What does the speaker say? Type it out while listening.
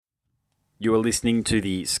You are listening to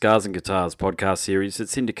the Scars and Guitars podcast series that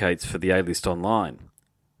syndicates for the A-List Online.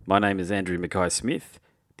 My name is Andrew Mackay-Smith.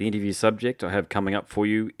 The interview subject I have coming up for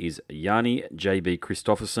you is Janne JB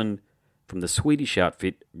Christoffersson from the Swedish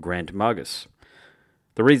outfit Grand Magus.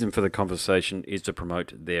 The reason for the conversation is to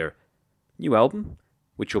promote their new album,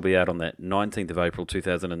 which will be out on the 19th of April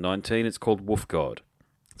 2019. It's called Wolf God.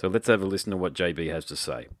 So let's have a listen to what JB has to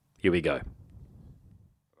say. Here we go.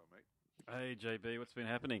 Hey JB, what's been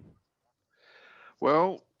happening?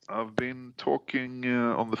 Well, I've been talking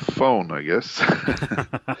on the phone, I guess.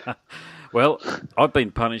 Well, I've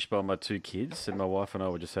been punished by my two kids, and my wife and I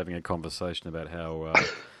were just having a conversation about how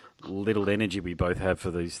little energy we both have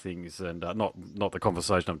for these things, and not the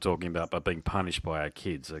conversation I'm talking about, but being punished by our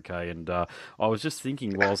kids, okay? And I was just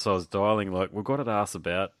thinking whilst I was dialing, like, we've got to ask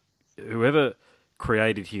about whoever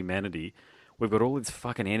created humanity. We've got all this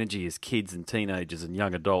fucking energy as kids and teenagers and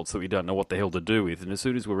young adults that we don't know what the hell to do with. And as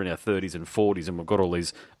soon as we're in our 30s and 40s and we've got all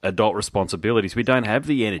these adult responsibilities, we don't have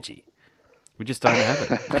the energy. We just don't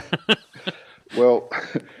have it. Well,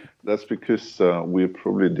 that's because we're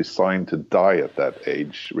probably designed to die at that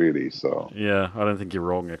age, really. So yeah, I don't think you're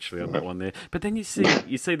wrong, actually, on that one there. But then you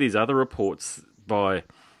see these other reports by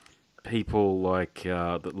people like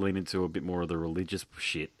that lean into a bit more of the religious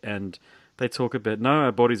shit, and they talk about, no,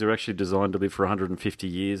 our bodies are actually designed to live for 150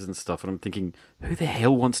 years and stuff. And I'm thinking, who the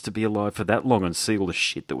hell wants to be alive for that long and see all the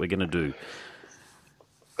shit that we're going to do?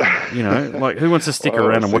 You know, like, who wants to stick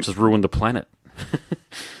around and watch us ruin the planet?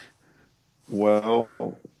 Well,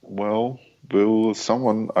 will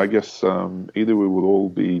someone, I guess, either we will all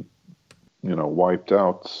be, wiped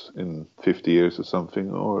out in 50 years or something,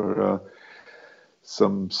 or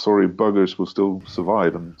some sorry buggers will still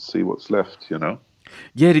survive and see what's left,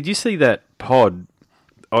 Yeah, did you see that pod?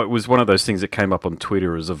 Oh, it was one of those things that came up on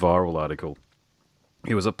Twitter as a viral article.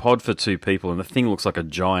 It was a pod for two people, and the thing looks like a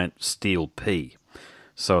giant steel pea.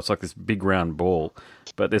 So it's like this big round ball.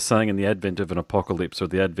 But they're saying in the advent of an apocalypse or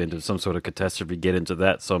the advent of some sort of catastrophe, get into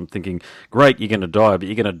that. So I'm thinking, great, you're going to die, but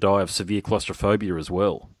you're going to die of severe claustrophobia as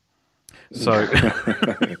well. So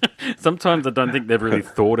sometimes I don't think they've really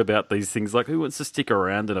thought about these things. Like, who wants to stick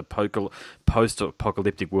around in a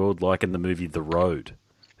post-apocalyptic world like in the movie The Road?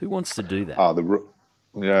 Who wants to do that?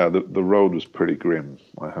 The Road was pretty grim,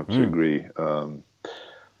 I have to agree.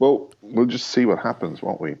 Well, we'll just see what happens,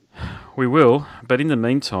 won't we? We will, but in the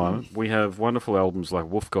meantime, we have wonderful albums like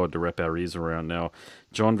Wolf God to wrap our ears around. Now,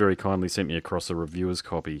 John very kindly sent me across a reviewer's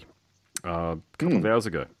copy a couple of hours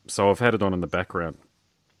ago, so I've had it on in the background,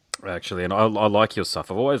 actually, and I like your stuff.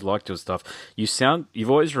 I've always liked your stuff. You've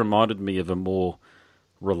always reminded me of a more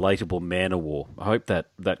relatable Manowar. I hope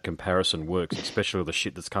that comparison works, especially with the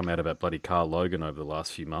shit that's come out about bloody Carl Logan over the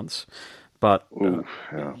last few months. But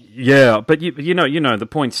but you know, the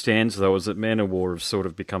point stands though is that Manowar have sort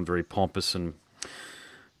of become very pompous and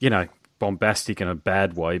bombastic in a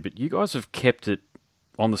bad way. But you guys have kept it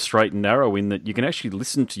on the straight and narrow in that you can actually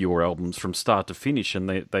listen to your albums from start to finish, and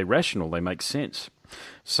they're rational, they make sense.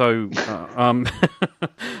 So, I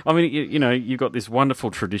mean, you've got this wonderful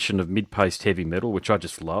tradition of mid-paced heavy metal, which I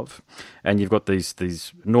just love, and you've got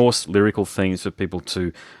these Norse lyrical themes for people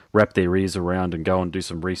to wrap their ears around and go and do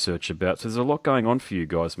some research about. So there's a lot going on for you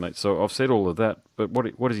guys, mate. So I've said all of that, but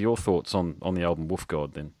what is your thoughts on the album Wolf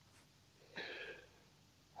God then?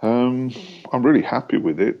 I'm really happy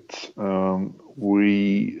with it.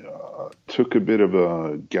 We took a bit of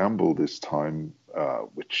a gamble this time,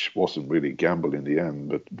 which wasn't really a gamble in the end,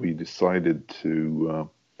 but we decided to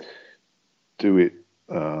do it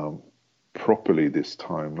properly this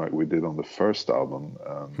time, like we did on the first album.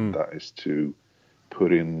 That is to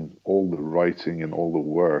put in all the writing and all the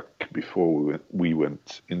work before we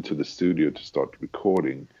went into the studio to start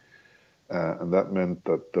recording. And that meant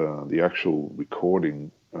that the actual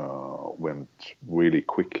recording went really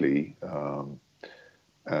quickly.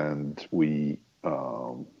 And we,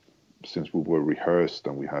 since we were rehearsed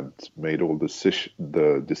and we had made all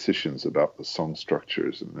the decisions about the song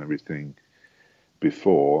structures and everything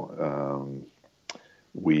before,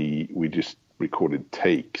 we just recorded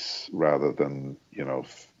takes rather than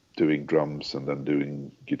doing drums and then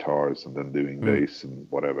doing guitars and then doing bass and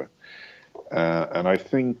whatever. And I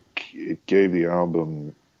think it gave the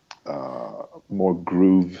album more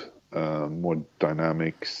groove, more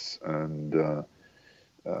dynamics, and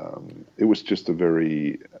it was just a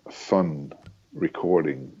very fun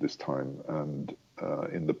recording this time. And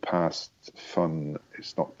in the past, fun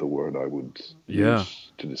is not the word I would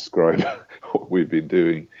use to describe what we've been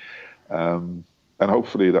doing. And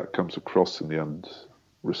hopefully that comes across in the end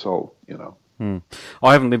result,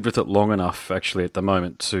 I haven't lived with it long enough, actually, at the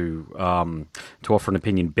moment to offer an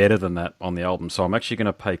opinion better than that on the album. So I'm actually going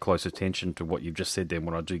to pay close attention to what you've just said then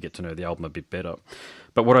when I do get to know the album a bit better.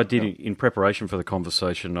 But what I did in preparation for the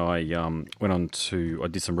conversation, I I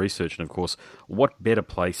did some research, and of course, what better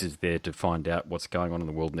place is there to find out what's going on in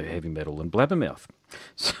the world of heavy metal than Blabbermouth?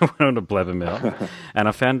 So I went on to Blabbermouth, and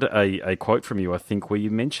I found a quote from you, I think, where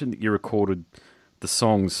you mentioned that you recorded the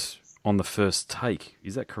songs on the first take.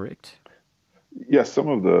 Is that correct? Yes, some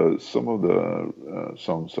of the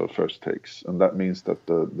songs are first takes, and that means that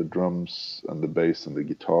the drums and the bass and the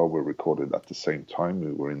guitar were recorded at the same time.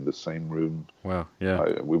 We were in the same room. Wow,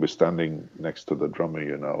 yeah. We were standing next to the drummer,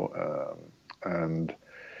 and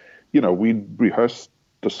we rehearsed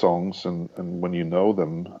the songs, and when you know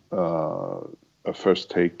them, a first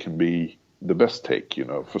take can be the best take.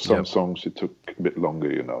 For some songs it took a bit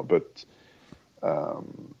longer, but.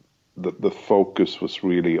 The focus was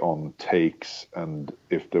really on takes, and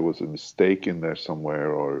if there was a mistake in there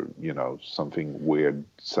somewhere or, something weird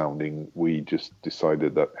sounding, we just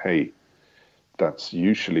decided that, hey, that's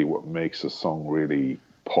usually what makes a song really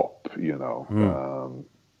pop, and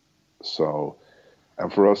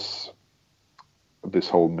for us, this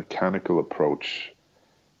whole mechanical approach,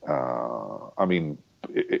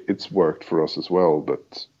 it's worked for us as well,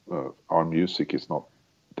 but our music is not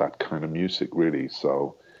that kind of music really,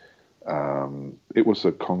 so it was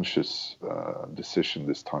a conscious decision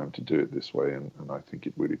this time to do it this way, and I think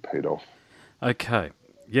it really paid off. Okay,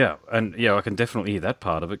 yeah, and I can definitely hear that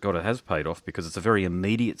part of it. God, it has paid off because it's a very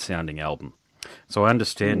immediate sounding album. So I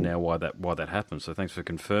understand now why that happened. So thanks for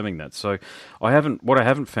confirming that. So what I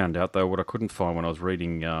haven't found out though, what I couldn't find when I was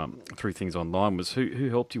reading through things online was who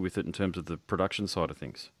helped you with it in terms of the production side of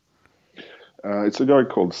things. It's a guy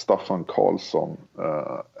called Staffan Karlsson,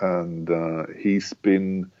 and he's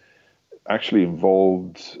been actually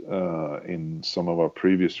involved in some of our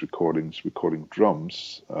previous recordings, recording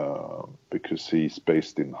drums, because he's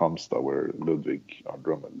based in Halmstad, where Ludwig, our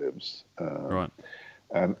drummer, lives. Right.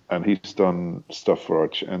 And he's done stuff for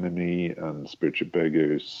Arch Enemy and Spiritual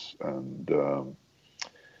Beggars and a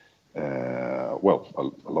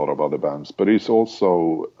lot of other bands. But he's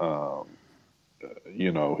also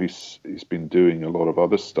he's been doing a lot of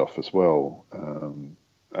other stuff as well,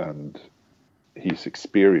 and he's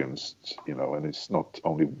experienced, and it's not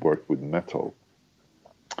only worked with metal.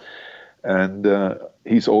 And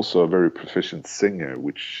he's also a very proficient singer,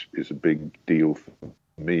 which is a big deal for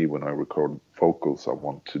me. When I record vocals, I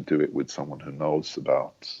want to do it with someone who knows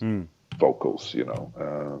about vocals,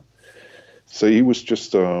 So he was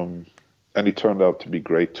just, and he turned out to be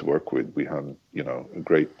great to work with. We had, a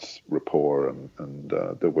great rapport, and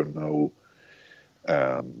there were no,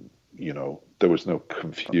 there was no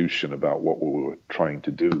confusion about what we were trying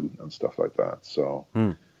to do and stuff like that. So,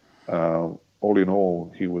 all in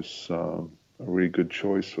all, he was a really good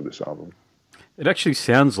choice for this album. It actually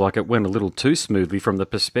sounds like it went a little too smoothly from the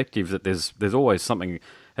perspective that there's always something,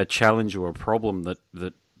 a challenge or a problem that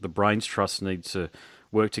the brain's trust needs to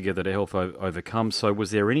work together to help overcome. So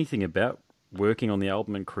was there anything about working on the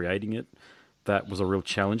album and creating it that was a real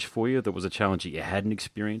challenge for you, that was a challenge that you hadn't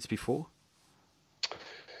experienced before?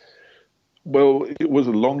 Well, it was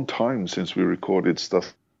a long time since we recorded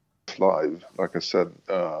stuff live. Like I said,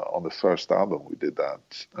 on the first album we did that.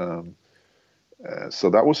 So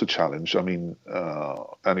that was a challenge. And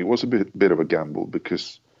it was a bit of a gamble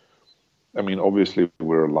because, obviously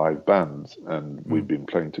we're a live band and we've been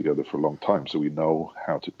playing together for a long time, so we know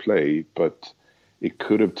how to play. But it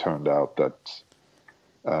could have turned out that,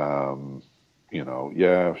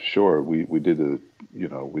 sure, we did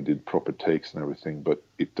we did proper takes and everything, but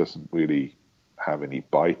it doesn't really have any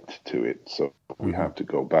bite to it. So we have to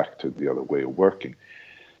go back to the other way of working.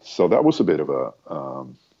 So that was a bit of a,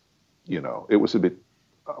 it was a bit,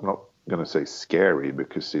 I'm not going to say scary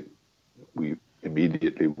because we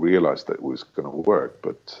immediately realized that it was going to work.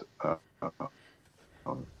 But,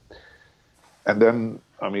 and then,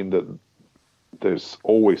 there's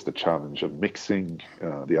always the challenge of mixing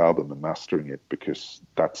the album and mastering it, because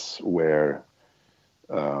that's where,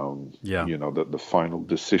 the final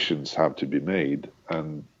decisions have to be made.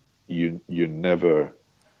 And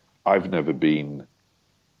I've never been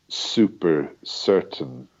super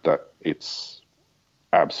certain that it's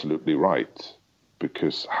absolutely right,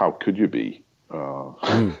 because how could you be?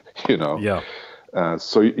 Yeah.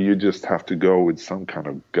 So you just have to go with some kind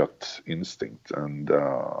of gut instinct, and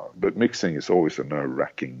but mixing is always a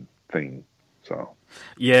nerve-wracking thing. So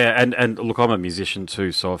yeah, and look, I'm a musician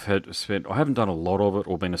too, so I haven't done a lot of it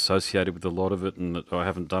or been associated with a lot of it, and I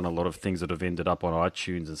haven't done a lot of things that have ended up on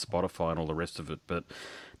iTunes and Spotify and all the rest of it. But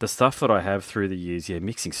the stuff that I have through the years,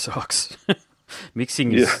 mixing sucks.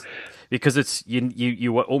 Mixing Yeah, is because it's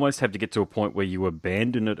you almost have to get to a point where you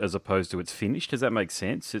abandon it as opposed to it's finished. Does that make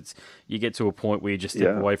sense? It's you get to a point where you just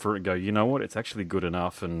step yeah, away from it and go, you know what, it's actually good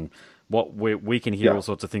enough, and we can hear yeah, all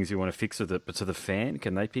sorts of things we want to fix with it, but to the fan,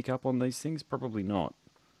 can they pick up on these things? Probably not.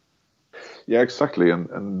 yeah, exactly.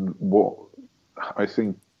 And what I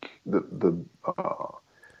think the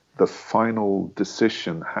final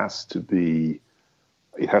decision has to be,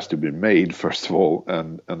 it has to be made first of all,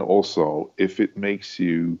 and also if it makes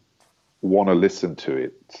you want to listen to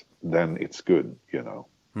it, then it's good, you know.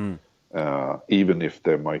 Even if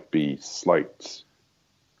there might be slight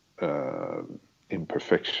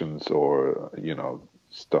imperfections or, you know,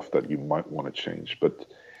 stuff that you might want to change, but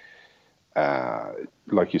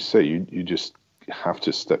like you say, you just have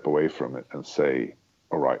to step away from it and say,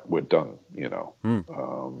 all right, we're done, you know.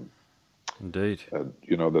 Indeed.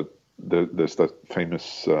 You know that there's that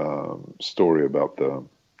famous story about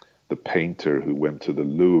the painter who went to the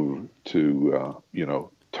Louvre to you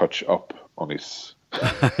know, touch up on his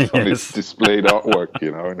on his Yes. displayed artwork,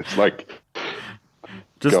 you know, and it's like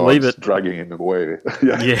Just leave God's it. dragging him away.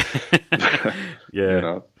 Yeah, Yeah. you Yeah.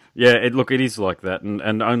 know. Yeah, look, it is like that,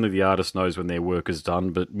 and only the artist knows when their work is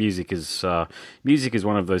done. But music is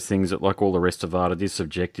one of those things that, like all the rest of art, it is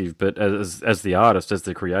subjective. But as the artist, as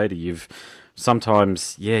the creator, you've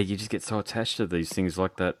sometimes, yeah, you just get so attached to these things,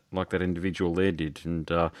 like that individual there did. And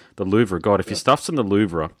the Louvre, God, if your stuff's in the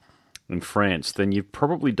Louvre in France, then you've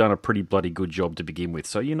probably done a pretty bloody good job to begin with.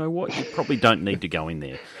 So you know what, you probably don't need to go in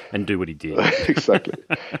there and do what he did. Exactly.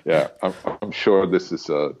 Yeah, I'm sure this is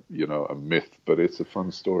a, you know, a myth, but it's a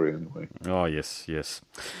fun story anyway. Oh yes, yes.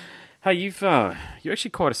 Hey, you're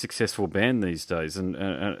actually quite a successful band these days,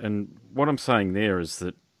 and what I'm saying there is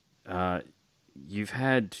that you've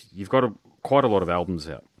got quite a lot of albums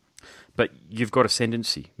out, but you've got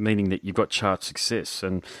ascendancy, meaning that you've got chart success,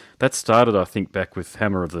 and that started, I think, back with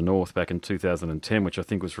Hammer of the North back in 2010, which I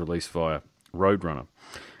think was released via Roadrunner,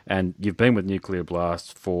 and you've been with Nuclear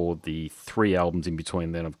Blast for the 3 albums in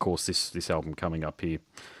between. Then, of course, this album coming up here,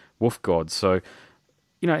 Wolf God. So,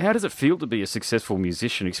 you know, how does it feel to be a successful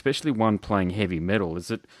musician, especially one playing heavy metal?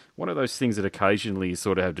 Is it one of those things that occasionally you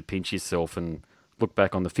sort of have to pinch yourself and look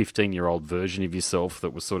back on the 15-year-old version of yourself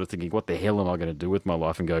that was sort of thinking, what the hell am I going to do with my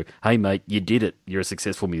life? And go, hey, mate, you did it. You're a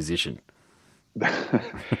successful musician.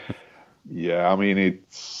 Yeah, I mean,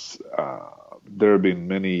 it's there have been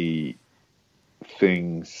many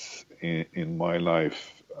things in my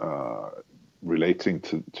life relating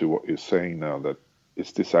to what you're saying now, that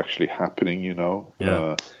is this actually happening, you know?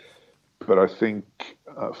 Yeah. But I think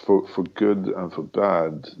for good and for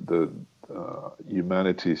bad, the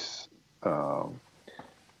humanity's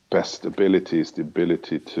best ability is the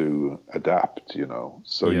ability to adapt, you know.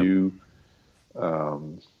 So Yep.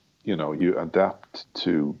 you know, you adapt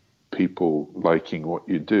to people liking what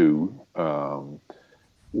you do,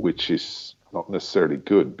 which is not necessarily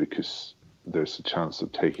good because there's a chance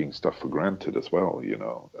of taking stuff for granted as well, you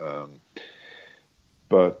know.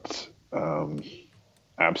 But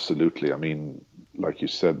absolutely, I mean, like you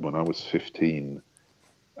said, when I was 15,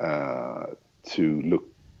 to look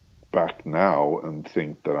back now and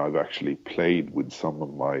think that I've actually played with some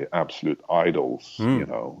of my absolute idols, you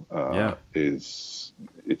know, Yeah. it's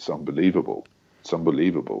unbelievable. It's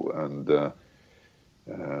unbelievable, and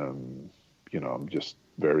you know, I'm just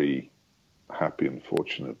very happy and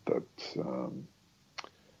fortunate that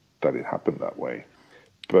that it happened that way.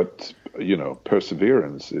 But you know,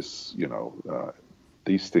 perseverance is, you know,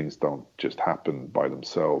 these things don't just happen by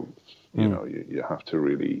themselves. You know, you have to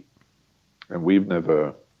really, and we've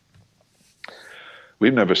never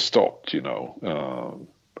stopped, you know,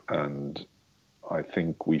 and I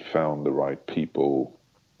think we found the right people,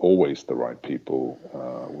 always the right people,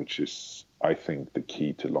 which is, I think, the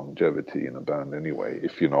key to longevity in a band anyway,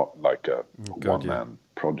 if you're not like a one-man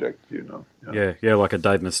project, you know. Yeah, like a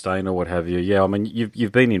Dave Mustaine or what have you. Yeah, I mean,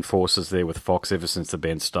 you've been in forces there with Fox ever since the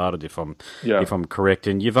band started, if I'm correct,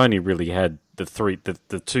 and you've only really had three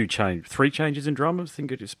changes in drummers. I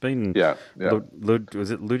think it's been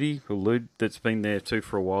was it Ludi or Lud that's been there too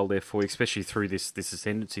for a while there for you, especially through this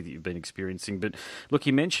ascendancy that you've been experiencing. But look,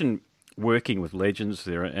 you mentioned working with legends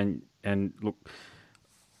there, and look,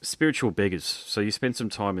 Spiritual Beggars. So you spent some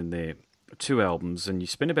time in there. 2 albums, and you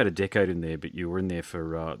spent about a decade in there, but you were in there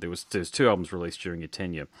for there's 2 albums released during your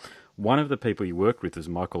tenure. One of the people you worked with was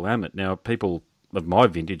Michael Amott. Now, people of my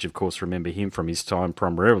vintage, of course, remember him from his time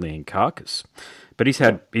primarily in Carcass, but he's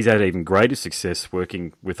had even greater success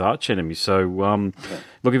working with Arch Enemy. So,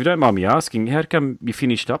 look, if you don't mind me asking, how come you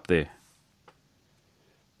finished up there?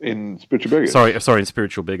 In Spiritual Beggars? Sorry, in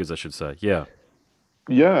Spiritual Beggars, I should say. Yeah.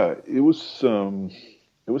 Yeah, it was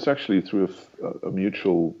It was actually through a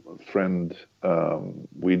mutual friend.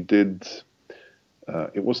 We did.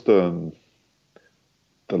 It was the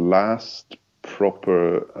last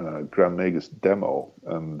proper Grand Magus demo,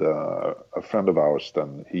 and a friend of ours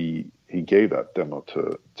then he gave that demo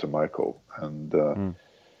to Michael, and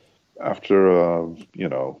after a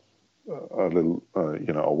little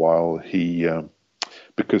a while he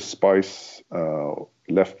because Spice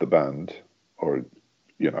left the band, or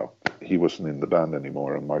he wasn't in the band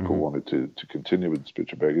anymore, and Michael wanted to continue with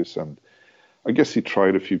Spiritual Beggars, and I guess he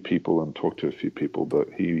tried a few people and talked to a few people, but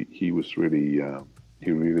he was really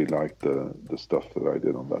he really liked the stuff that I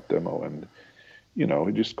did on that demo, and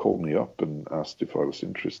he just called me up and asked if I was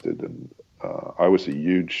interested, and I was a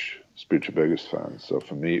huge Spiritual Beggars fan, so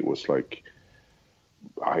for me it was like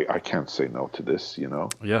I can't say no to this,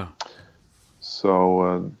 Yeah.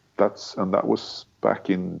 So that was back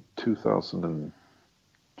in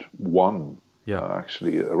 2001. Yeah.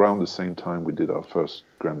 Actually, around the same time we did our first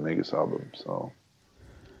Grand Magus album. So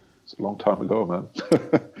it's a long time ago, man.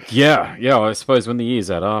 Yeah. I suppose when the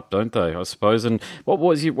years add up, don't they? I suppose. And what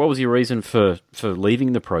was your reason for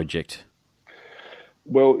leaving the project?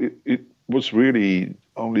 Well, it was really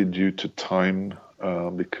only due to time,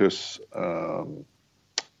 because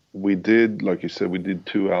we did, like you said, we did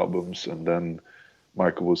 2 albums, and then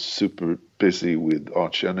Michael was super busy with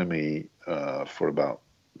Arch Enemy for about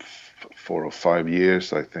 4 or 5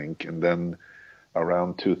 years, I think, and then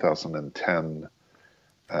around 2010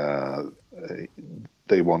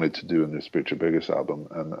 they wanted to do a new Spiritual Beggars album,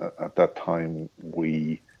 and at that time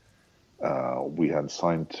we had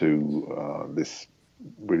signed to this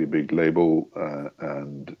really big label,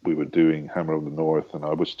 and we were doing Hammer of the North, and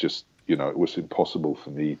I was just it was impossible for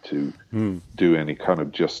me to do any kind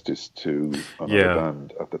of justice to another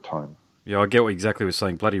band at the time. Yeah, I get what exactly was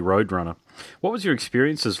saying. Bloody Roadrunner. What was your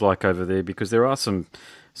experiences like over there? Because there are some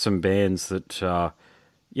bands that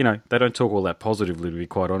they don't talk all that positively, to be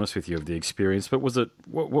quite honest with you, of the experience. But was it?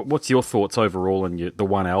 What's your thoughts overall on the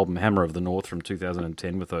one album, Hammer of the North, from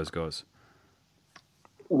 2010 with those guys?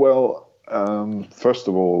 Well, first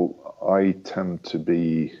of all, I tend to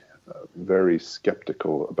be very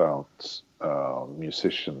skeptical about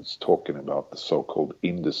musicians talking about the so-called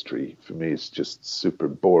industry. For me, it's just super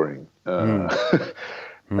boring. And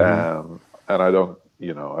I don't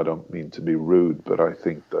mean to be rude, but I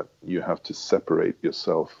think that you have to separate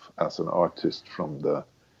yourself as an artist from the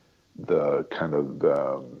kind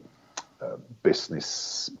of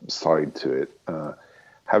business side to it.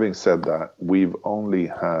 Having said that, we've only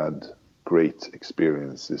had great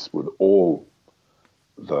experiences with all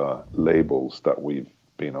the labels that we've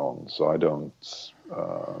been on, so I don't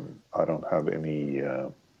have any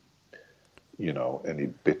any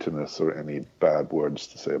bitterness or any bad words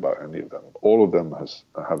to say about any of them. All of them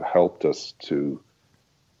have helped us to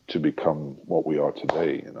become what we are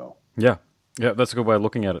today. Yeah, that's a good way of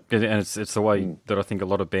looking at it, and it's the way that I think a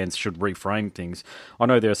lot of bands should reframe things. I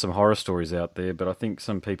know there are some horror stories out there, but I think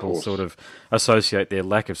some people sort of associate their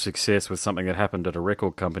lack of success with something that happened at a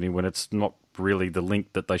record company when it's not really the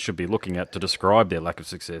link that they should be looking at to describe their lack of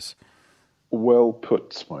success. Well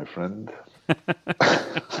put, my friend.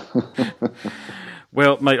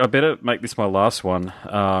 Well, mate, I better make this my last one,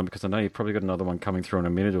 because I know you've probably got another one coming through in a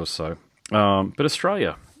minute or so. But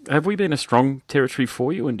Australia, have we been a strong territory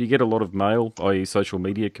for you, and do you get a lot of mail, i.e. social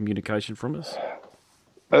media communication from us?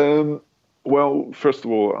 Well, first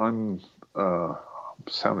of all, I'm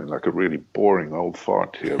sounding like a really boring old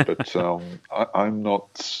fart here, but I'm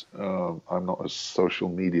not a social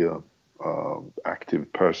media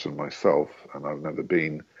active person myself, and I've never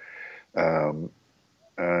been. And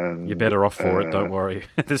you're better off for it. Don't worry,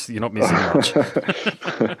 you're not missing much.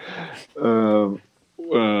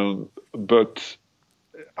 But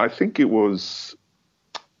I think it was.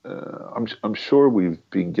 I'm sure we've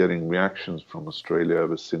been getting reactions from Australia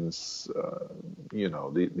ever since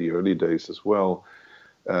the early days as well.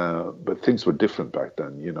 But things were different back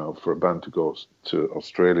then. For a band to go to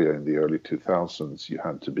Australia in the early 2000s, you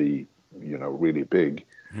had to be really big.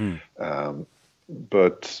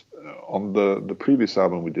 But on the previous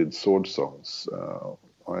album we did, Sword Songs,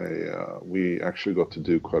 we actually got to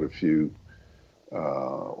do quite a few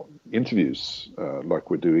interviews like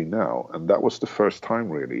we're doing now, and that was the first time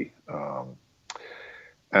really.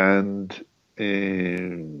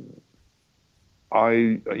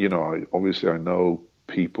 I obviously I know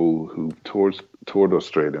people who've toured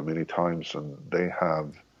Australia many times, and they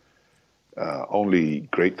have only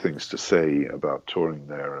great things to say about touring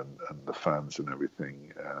there and the fans and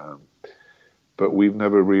everything. But we've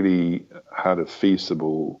never really had a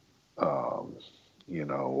feasible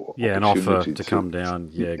an offer opportunity to come down.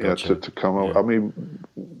 Yeah, yeah, gotcha. to come Yeah. over. I mean,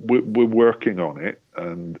 we're working on it,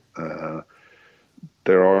 and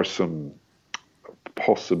there are some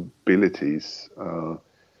possibilities,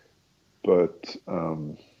 but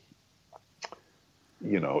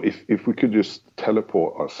if we could just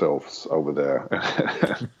teleport ourselves over there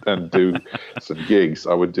and do some gigs,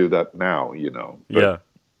 I would do that now. But Yeah.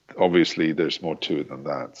 obviously, there's more to it than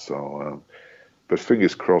that. So, but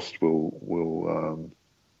fingers crossed, we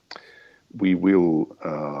will,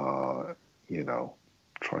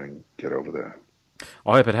 try and get over there.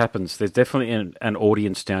 I hope it happens. There's definitely an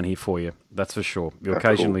audience down here for you. That's for sure. You'll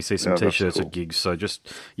occasionally see some T-shirts at gigs. So just,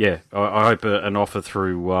 I hope an offer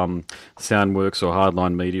through Soundworks or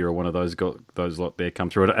Hardline Media or one of those lot there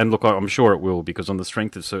come through. And look, I'm sure it will, because on the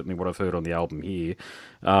strength of certainly what I've heard on the album here,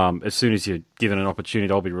 as soon as you're given an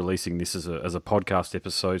opportunity, I'll be releasing this as a podcast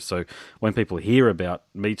episode. So when people hear about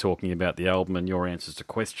me talking about the album and your answers to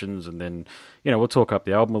questions, and then, we'll talk up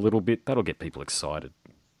the album a little bit, that'll get people excited.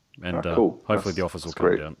 And cool. Hopefully the offers will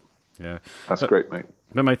come down. Yeah, that's great, mate.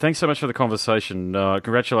 But mate, thanks so much for the conversation.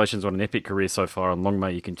 Congratulations on an epic career so far, and long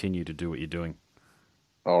may you continue to do what you're doing.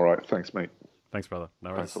 All right, thanks, mate. Thanks, brother. No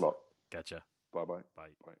worries. Thanks a lot. Gotcha. Bye-bye. Bye.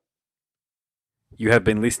 You have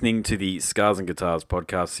been listening to the Scars and Guitars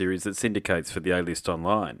podcast series that syndicates for the A-List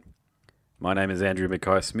Online. My name is Andrew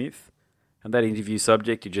Mackay-Smith, and that interview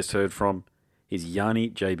subject you just heard from is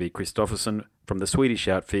Janne JB Christoffersson from the Swedish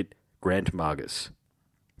outfit Grant Magus.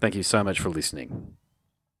 Thank you so much for listening.